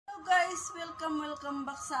guys! Welcome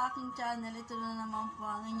back sa aking channel. Ito na naman po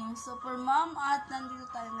ang inyong super mom at nandito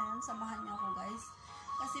tayo ngayon. Samahan niyo ako guys.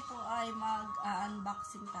 Kasi po ay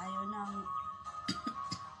mag-unboxing tayo ng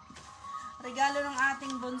regalo ng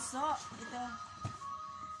ating bunso.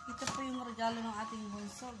 Ito po yung regalo ng ating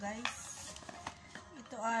bunso guys.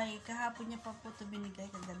 Ito ay kahapon niya pa po ito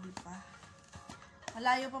binigay, kagabi pa.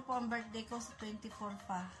 Malayo pa po ang birthday ko sa 24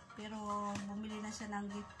 pa. Pero bumili na siya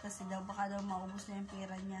ng gift kasi daw baka daw maubos na yung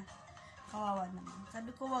pera niya. Kawawa naman. Sabi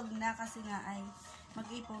ko wag na kasi nga ay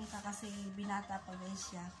mag-ipon ka kasi binata pa guys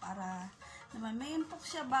siya. Para naman may impok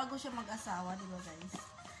siya bago siya mag-asawa, di ba guys?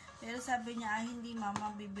 Pero sabi niya ay hindi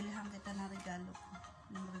mama, bibilihan kita ng regalo ko.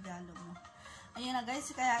 Ng regalo mo. Ayun na guys,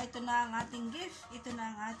 kaya ito na ang ating gift. Ito na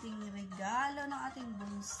ang ating regalo ng ating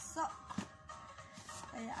bunso.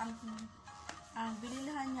 Kaya ang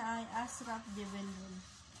binilihan niya ay Asraf Jewelers.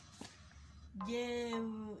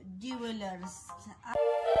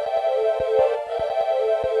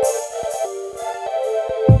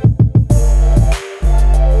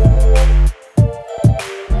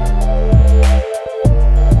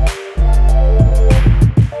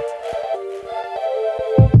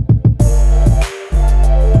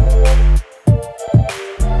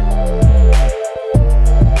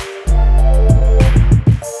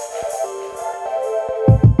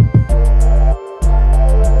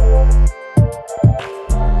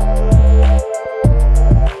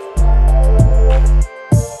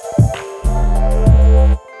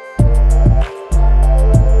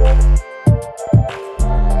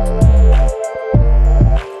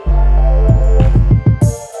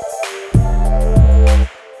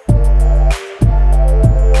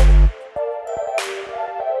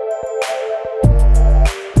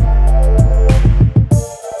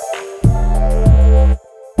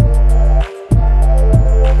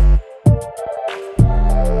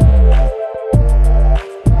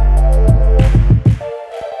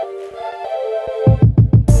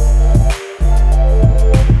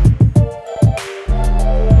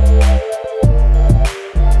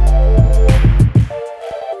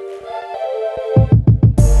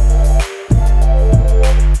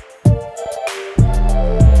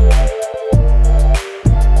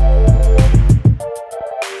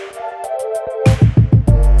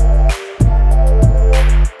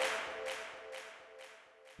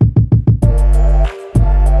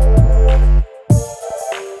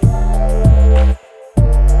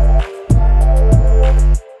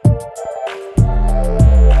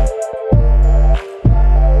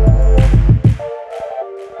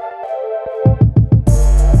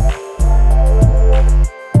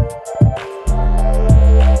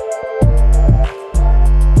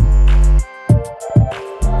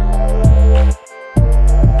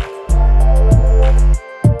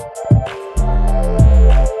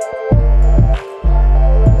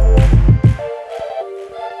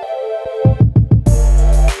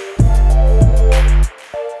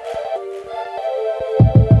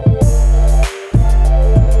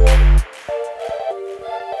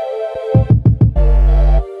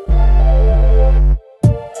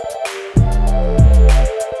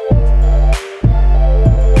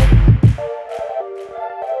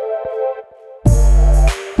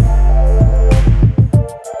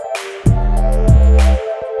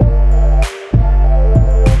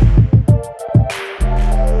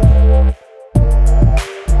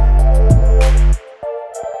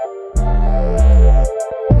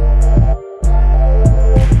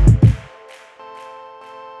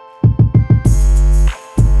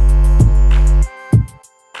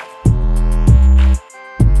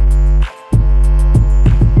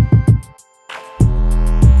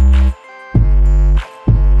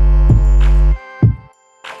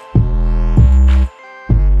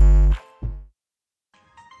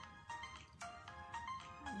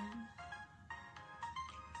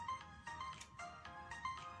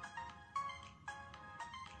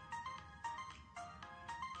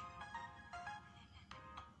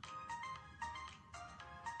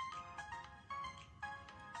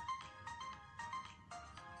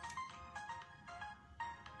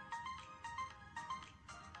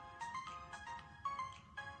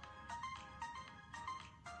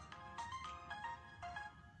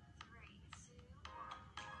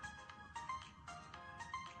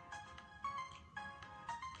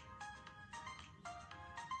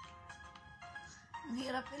 Ang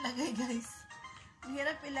hirap ilagay guys. Ang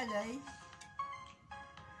hirap ilagay.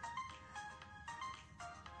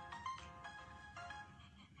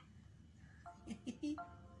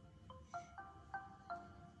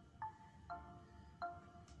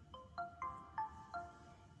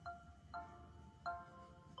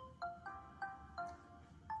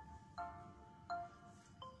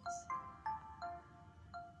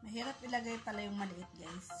 Mahirap ilagay pala yung maliit,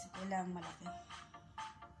 guys. Kailangan malaki.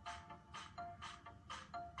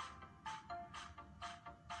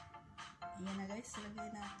 Ayan na, guys.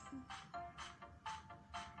 Lagay natin.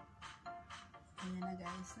 Ayan na,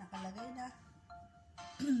 guys. Nakalagay na.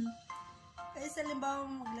 Guys, halimbawa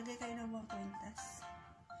maglagay kayo ng mga kwintas.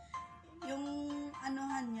 Yung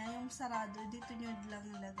anuhan niya, yung sarado, dito nyo lang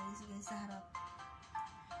ilagay. Sige, sa harap.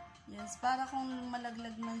 Yes, para kung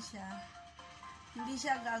malaglag man siya, hindi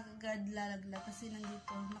siya agad lalaglag kasi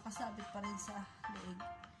nandito, nakasabit pa rin sa leeg.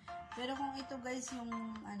 Pero kung ito, guys, yung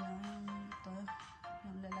ano, yung ito,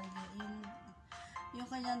 yung lalagyan, yung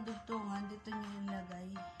kanyang dugtungan, dito nyo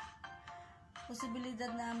ilagay.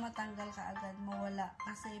 Posibilidad na matanggal ka agad, mawala.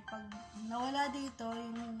 Kasi pag nawala dito,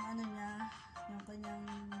 yung ano niya, yung kanyang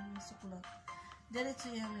suklot,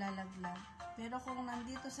 diretso yung lalaglag. Pero kung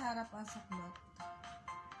nandito sa harap ang suklot,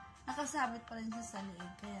 nakasabit pa rin siya sa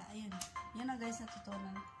leeg. Kaya, ayun. Yun na, guys,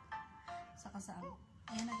 natutunan sa kasama.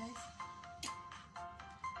 Ayun na, guys.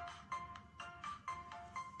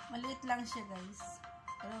 Maliit lang siya, guys.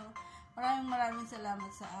 Pero, maraming salamat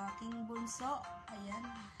sa aking bunso. Ayan.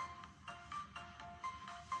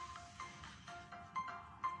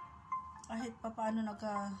 Kahit pa paano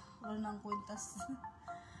nagkaroon ng kwintas.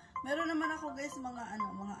 Meron naman ako, guys, mga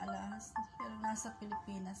alahas. Pero nasa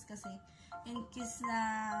Pilipinas kasi in case na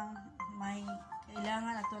may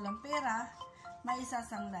kailangan at walang pera, may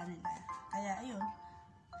isasangla nila. Kaya ayun.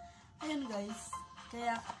 Ayun, guys.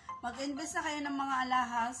 Kaya mag-invest na kayo ng mga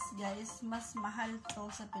alahas, guys. Mas mahal to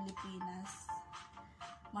sa Pilipinas.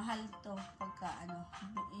 Mahal to pagka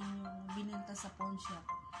yung bininta sa pawn shop.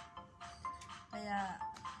 Kaya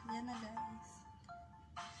yan na, guys.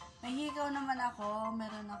 May hikaw naman ako.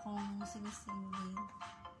 Meron akong sinisinggin.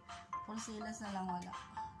 Pulsilas na lang wala.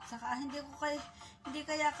 Saka hindi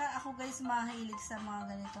kaya ako, guys, mahilig sa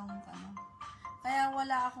mga ganitong Kaya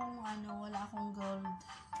wala akong gold.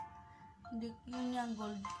 Hindi, yun yung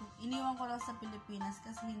gold ko. Iniwan ko lang sa Pilipinas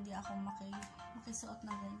kasi hindi ako makisuot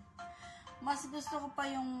na ganyan. Mas gusto ko pa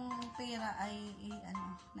yung pera ay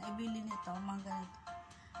naibili nito, mga ganito.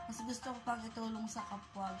 Mas gusto ko pang itulong sa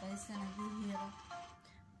kapwa, guys, na naghihirap.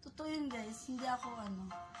 Totoo yun, guys. Hindi ako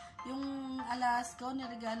yung alas ko,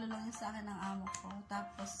 niregalo lang yun sa akin ng amo ko.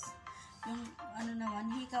 Tapos, yung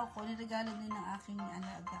naman, hikaw ko, niregalo din ng aking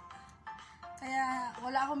alaga. Kaya,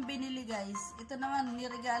 wala akong binili, guys. Ito naman,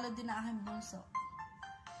 niregalo din ng aking bunso.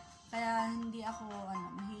 Kaya, hindi ako,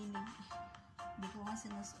 mahilig. Hindi ko nga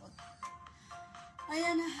sinusuot.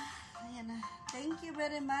 Ayan na. Ayan na. Thank you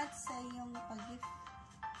very much sa iyong pag-gift.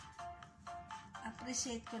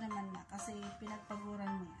 Appreciate ko naman na kasi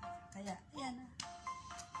pinagpaguran mo yan. Kaya, ayan na.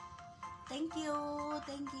 Thank you.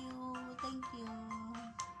 Thank you. Thank you.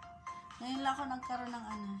 Ngayon lang ako nagkaroon ng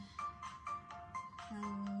ng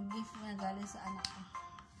gift na galing sa anak ko.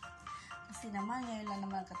 Kasi naman, ngayon lang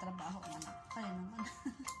naman nagkatrabaho ng anak ko. Kaya naman.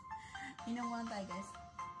 Inom muna tayo, guys.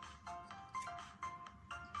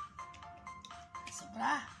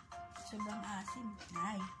 Sobrang asim.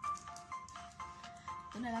 Ay.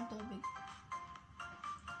 Ito na lang tubig.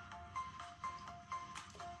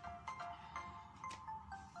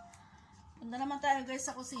 Punta naman tayo, guys,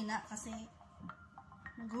 sa kusina kasi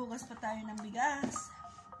maghugas pa tayo ng bigas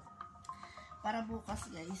para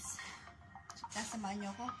bukas, guys. Samahan nyo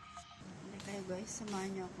ako. Hindi kayo, guys.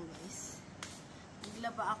 Samahan nyo ako, guys.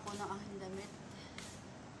 Naglaba ako ng aking damit.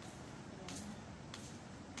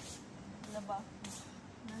 Naglaba ako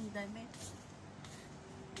ng damit.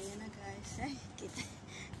 Ayan na, guys. Ay,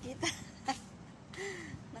 kita.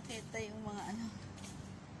 Nakita yung mga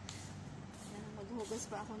maghugas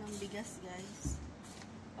pa ako ng bigas, guys,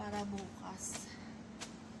 para bukas.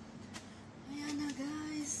 Ayan na,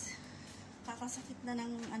 guys. Kakasakit na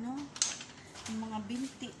ng ng mga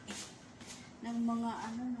binti, ng mga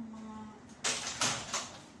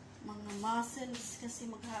mga muscles kasi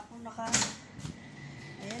maghapon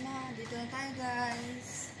ayan na, dito na tayo,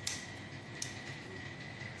 guys.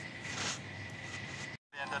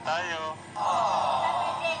 Ayan na tayo.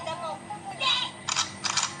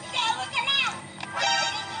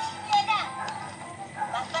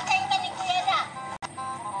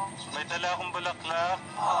 May dala akong bulaklak.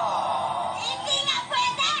 Hindi nga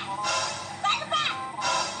pwede! Paano ba?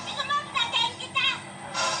 Gusto mo tatay kita?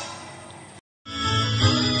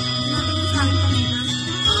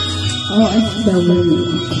 OFW.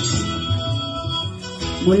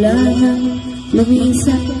 Mula nang lumis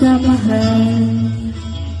ang kamahal,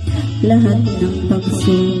 lahat ng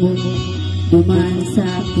pagsubok dumaan sa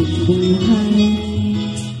aking buhay.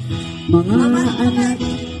 Mga anak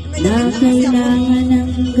na kailangan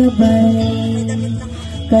ng gabay,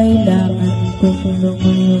 kailangan kong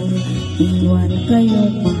lumayo, iwan kayo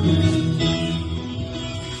mahal.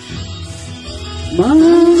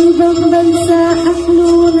 Mga ibang bansa ang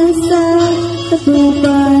lunas sa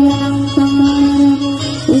katuparan ng pangarap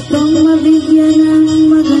upang mabigyan ng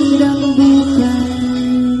magandang bukas.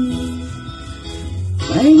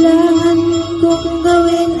 Kailangan kong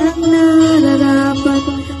gawin ang nararapat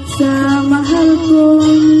sa mahal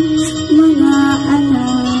kong mga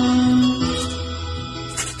anak.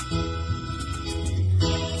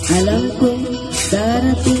 Alam kong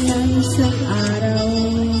darating ang isang araw,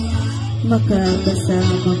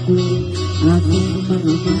 makakasama ko aking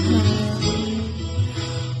mga mahal.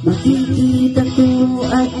 Makikita ko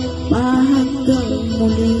at mahanggang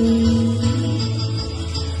muli.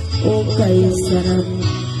 O kay sarap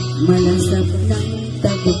malasap ng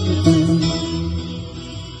tagumpay.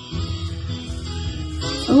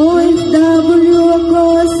 OFW ako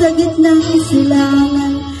sa gitnang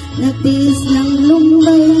silangan, nagtiis ng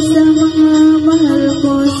lumbay sa mga mahal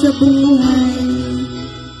ko sa buhay.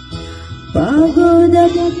 Pagod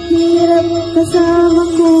at hirap kasama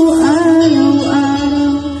ko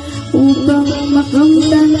araw-araw upang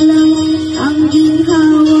makamtan lang ang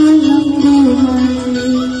ginhawa ng buhay.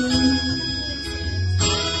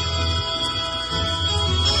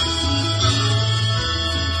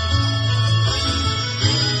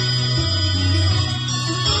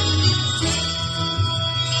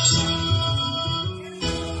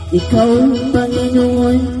 Ikaw,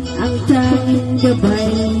 Panginoon, ang tanging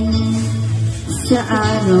gabay sa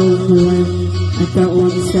araw, buwan at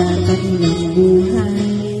taon sa kanilang buhay.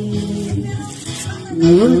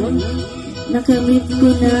 Ngayon, nakamit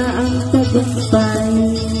ko na ang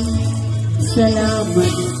tagumpay.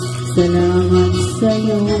 Salamat, salamat sa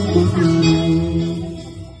iyong mahal.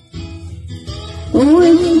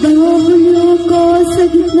 OFW ko sa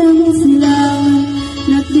gitnang silangan,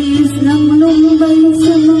 nagtiis ng lumbay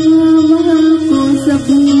sa mga mahal ko sa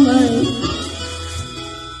buhay.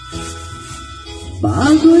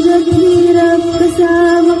 Pagod at hirap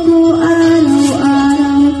kasama ko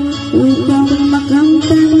araw-araw upang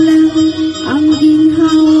makamtan lang ang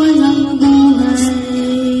ginhawa ng buhay.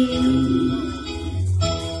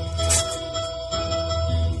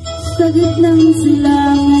 Sa gitnang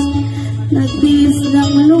silangan, nagtiis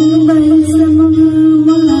ng lumbay sa mga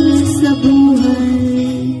mahal sa buhay.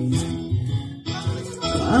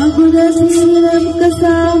 Pagod at hirap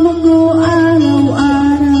kasama ko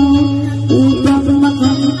araw-araw upang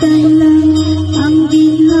makamtan lang ang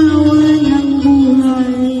ginhawa ng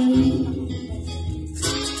buhay.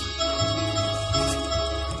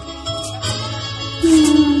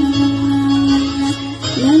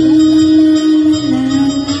 La la la la la.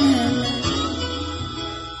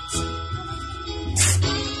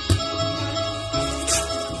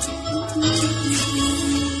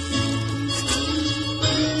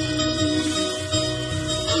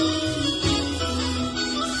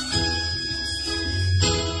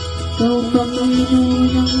 Ikaw, Panginoon,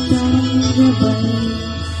 ang tanging gabay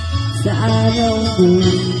sa araw,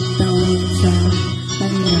 buwan, taon sa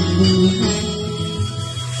kanilang buhay.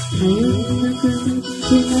 Ngayon nakamit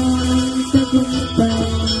ko na ang tagumpay.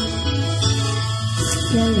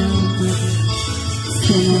 Salamat,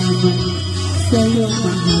 salamat sa iyong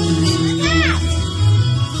mahal.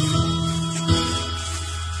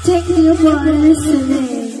 Thank you for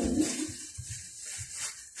listening.